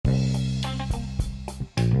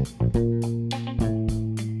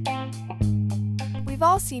We've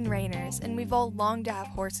all seen reiners, and we've all longed to have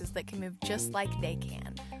horses that can move just like they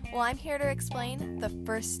can. Well, I'm here to explain the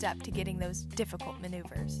first step to getting those difficult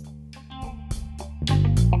maneuvers.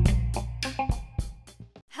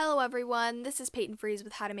 Hello everyone, this is Peyton Freeze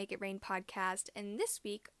with How to Make It Rain podcast, and this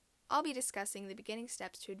week I'll be discussing the beginning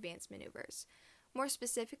steps to advanced maneuvers. More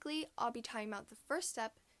specifically, I'll be talking about the first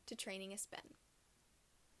step to training a spin.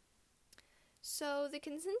 So the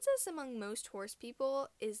consensus among most horse people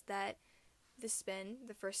is that the spin,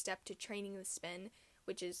 the first step to training the spin,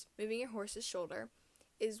 which is moving your horse's shoulder,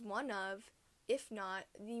 is one of, if not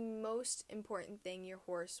the most important thing your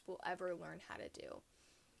horse will ever learn how to do.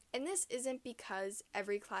 And this isn't because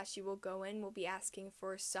every class you will go in will be asking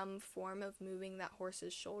for some form of moving that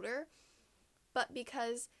horse's shoulder, but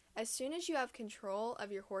because as soon as you have control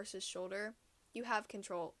of your horse's shoulder, you have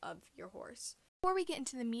control of your horse. Before we get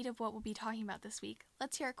into the meat of what we'll be talking about this week,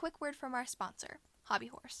 let's hear a quick word from our sponsor, Hobby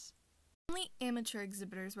Horse. Only amateur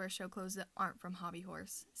exhibitors wear show clothes that aren't from Hobby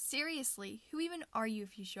Horse. Seriously, who even are you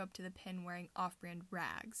if you show up to the pin wearing off-brand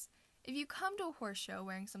rags? If you come to a horse show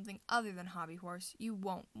wearing something other than Hobby Horse, you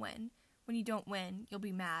won't win. When you don't win, you'll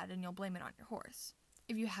be mad and you'll blame it on your horse.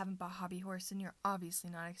 If you haven't bought Hobby Horse, then you're obviously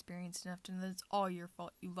not experienced enough to know that it's all your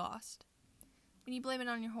fault you lost. When you blame it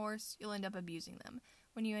on your horse, you'll end up abusing them.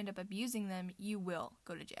 When you end up abusing them, you will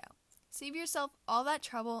go to jail. Save yourself all that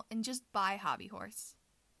trouble and just buy Hobby Horse.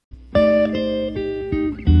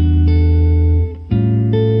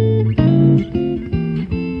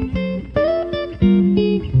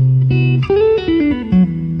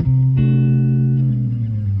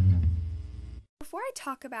 Before I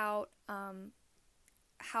talk about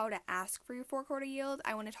how to ask for your forequarter yield,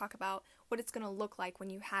 I want to talk about what it's going to look like when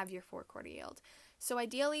you have your forequarter yield. So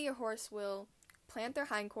ideally, your horse will plant their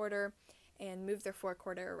hindquarter and move their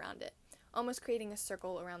forequarter around it, almost creating a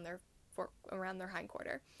circle around their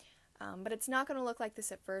hindquarter. But it's not going to look like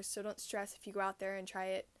this at first, so don't stress if you go out there and try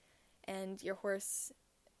it and your horse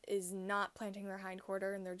is not planting their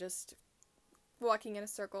hindquarter and they're just walking in a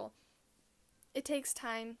circle. It takes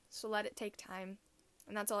time, so let it take time.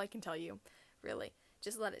 And that's all I can tell you, really.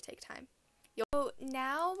 Just let it take time. So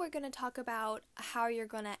now we're going to talk about how you're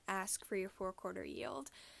going to ask for your forequarter yield.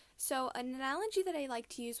 So an analogy that I like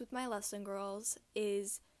to use with my lesson girls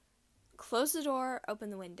is close the door, open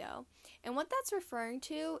the window. And what that's referring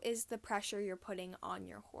to is the pressure you're putting on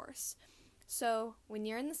your horse. So when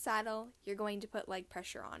you're in the saddle, you're going to put leg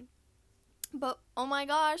pressure on. But oh my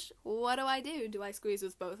gosh, what do? Do I squeeze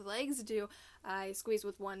with both legs? Do I squeeze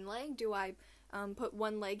with one leg? Do I put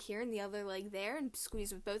one leg here and the other leg there and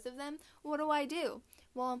squeeze with both of them? What do I do?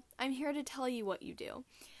 Well, I'm here to tell you what you do.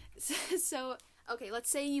 So, okay, let's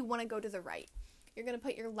say you want to go to the right. You're going to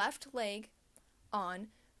put your left leg on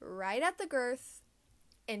right at the girth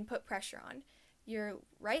and put pressure on. Your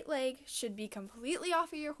right leg should be completely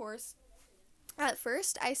off of your horse. At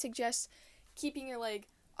first, I suggest keeping your leg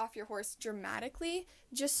off your horse dramatically,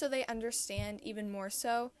 just so they understand even more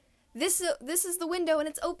so. This is the window and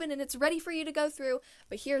it's open and it's ready for you to go through,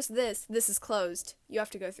 but here's this is closed. You have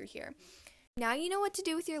to go through here. Now you know what to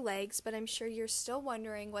do with your legs, but I'm sure you're still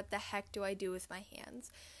wondering, what the heck do I do with my hands?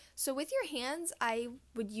 So with your hands, I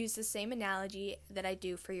would use the same analogy that I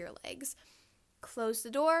do for your legs. Close the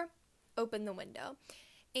door, open the window.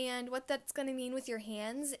 And what that's going to mean with your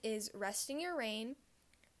hands is resting your rein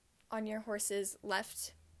on your horse's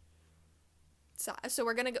left side. So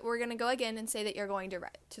we're gonna go again and say that you're going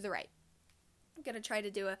to the right. I'm going to try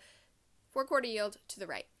to do a forequarter yield to the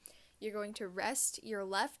right. You're going to rest your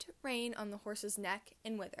left rein on the horse's neck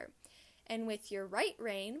and wither. And with your right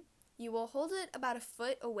rein, you will hold it about a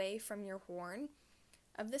foot away from your horn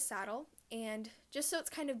of the saddle, and just so it's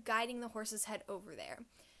kind of guiding the horse's head over there.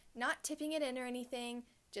 Not tipping it in or anything,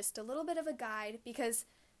 just a little bit of a guide, because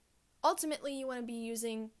ultimately you want to be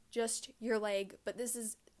using just your leg, but this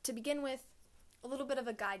is, to begin with, a little bit of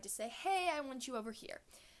a guide to say, hey, I want you over here.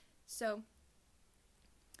 So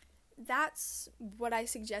that's what I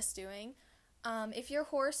suggest doing. If your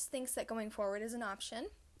horse thinks that going forward is an option,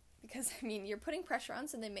 because, you're putting pressure on,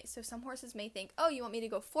 so some horses may think, oh, you want me to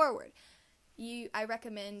go forward. I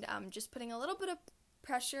recommend just putting a little bit of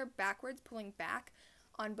pressure backwards, pulling back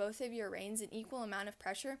on both of your reins, an equal amount of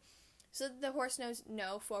pressure, so that the horse knows,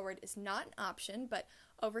 no, forward is not an option, but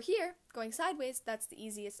over here, going sideways, that's the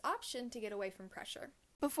easiest option to get away from pressure.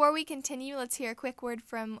 Before we continue, let's hear a quick word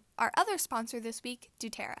from our other sponsor this week,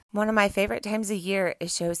 doTERRA. One of my favorite times of year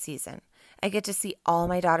is show season. I get to see all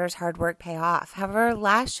my daughter's hard work pay off. However,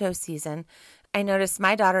 last show season, I noticed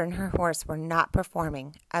my daughter and her horse were not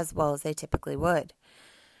performing as well as they typically would.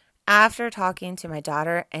 After talking to my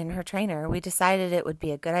daughter and her trainer, we decided it would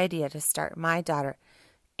be a good idea to start my daughter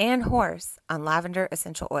and horse on lavender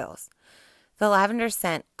essential oils. The lavender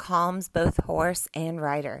scent calms both horse and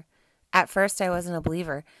rider. At first, I wasn't a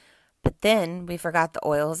believer, but then we forgot the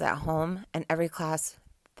oils at home, and every class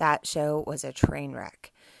that show was a train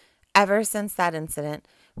wreck. Ever since that incident,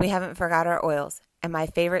 we haven't forgot our oils, and my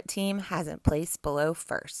favorite team hasn't placed below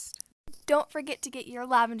first. Don't forget to get your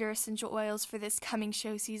lavender essential oils for this coming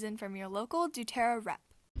show season from your local doTERRA rep.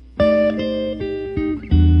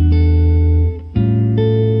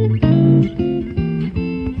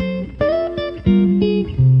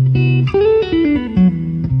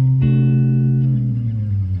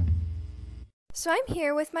 So I'm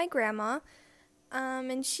here with my grandma,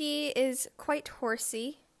 and she is quite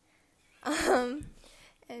horsey. And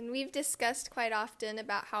we've discussed quite often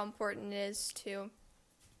about how important it is to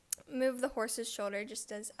move the horse's shoulder,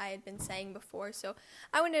 just as I had been saying before. So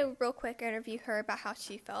I want to real quick interview her about how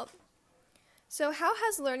she felt. So how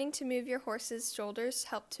has learning to move your horse's shoulders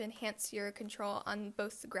helped to enhance your control on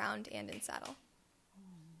both the ground and in saddle?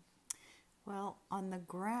 Well, on the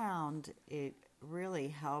ground, it really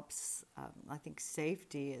helps. I think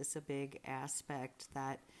safety is a big aspect,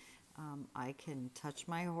 that I can touch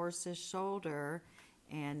my horse's shoulder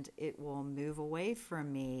and it will move away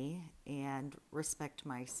from me and respect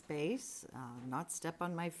my space, not step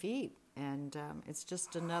on my feet. And it's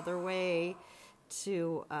just another way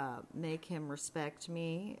to make him respect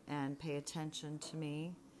me and pay attention to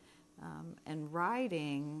me. And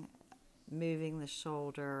riding, moving the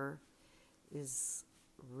shoulder is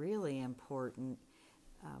really important.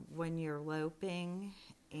 When you're loping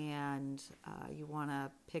and you want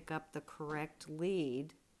to pick up the correct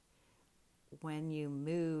lead, when you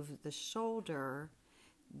move the shoulder,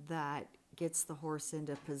 that gets the horse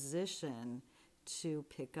into position to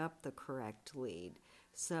pick up the correct lead.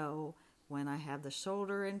 So when I have the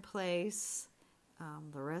shoulder in place,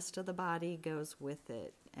 the rest of the body goes with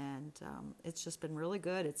it. And it's just been really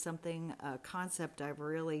good. It's a concept I've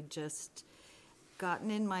really just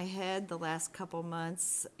gotten in my head the last couple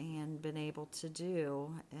months and been able to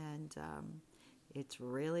do, and it's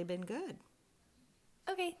really been good.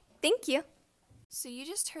 Okay, thank you. So you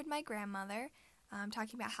just heard my grandmother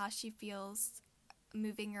talking about how she feels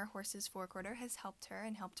moving her horse's forequarter has helped her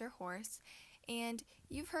and helped her horse. And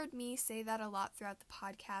you've heard me say that a lot throughout the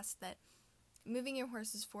podcast, that moving your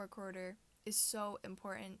horse's forequarter is so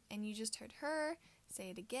important. And you just heard her say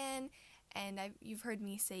it again, and you've heard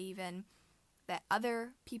me say even that other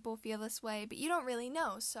people feel this way, but you don't really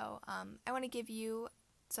know. So I want to give you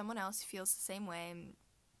someone else who feels the same way,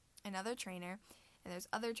 another trainer, and there's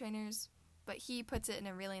other trainers, but he puts it in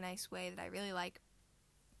a really nice way that I really like.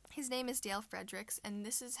 His name is Dale Fredericks, and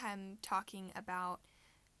this is him talking about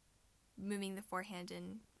moving the forehand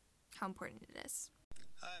and how important it is.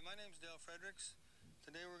 Hi, my name's Dale Fredericks.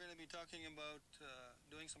 Today we're going to be talking about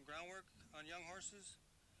doing some groundwork on young horses.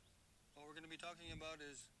 What we're going to be talking about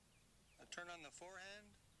is a turn on the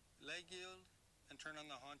forehand, leg yield, and turn on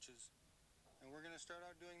the haunches. And we're going to start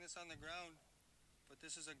out doing this on the ground, but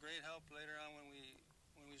this is a great help later on when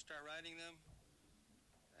we start riding them,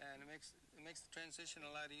 and it makes the transition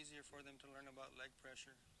a lot easier for them to learn about leg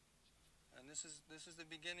pressure. And this is the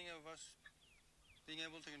beginning of us being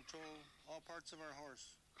able to control all parts of our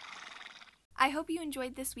horse. I hope you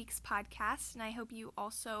enjoyed this week's podcast, and I hope you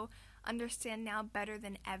also understand now better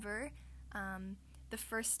than ever the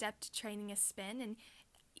first step to training a spin, and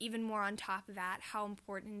even more on top of that, how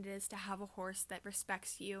important it is to have a horse that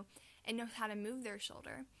respects you and knows how to move their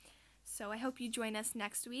shoulder. So I hope you join us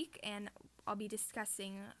next week, and I'll be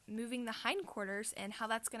discussing moving the hindquarters and how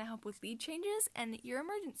that's going to help with lead changes and your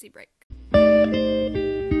emergency brake.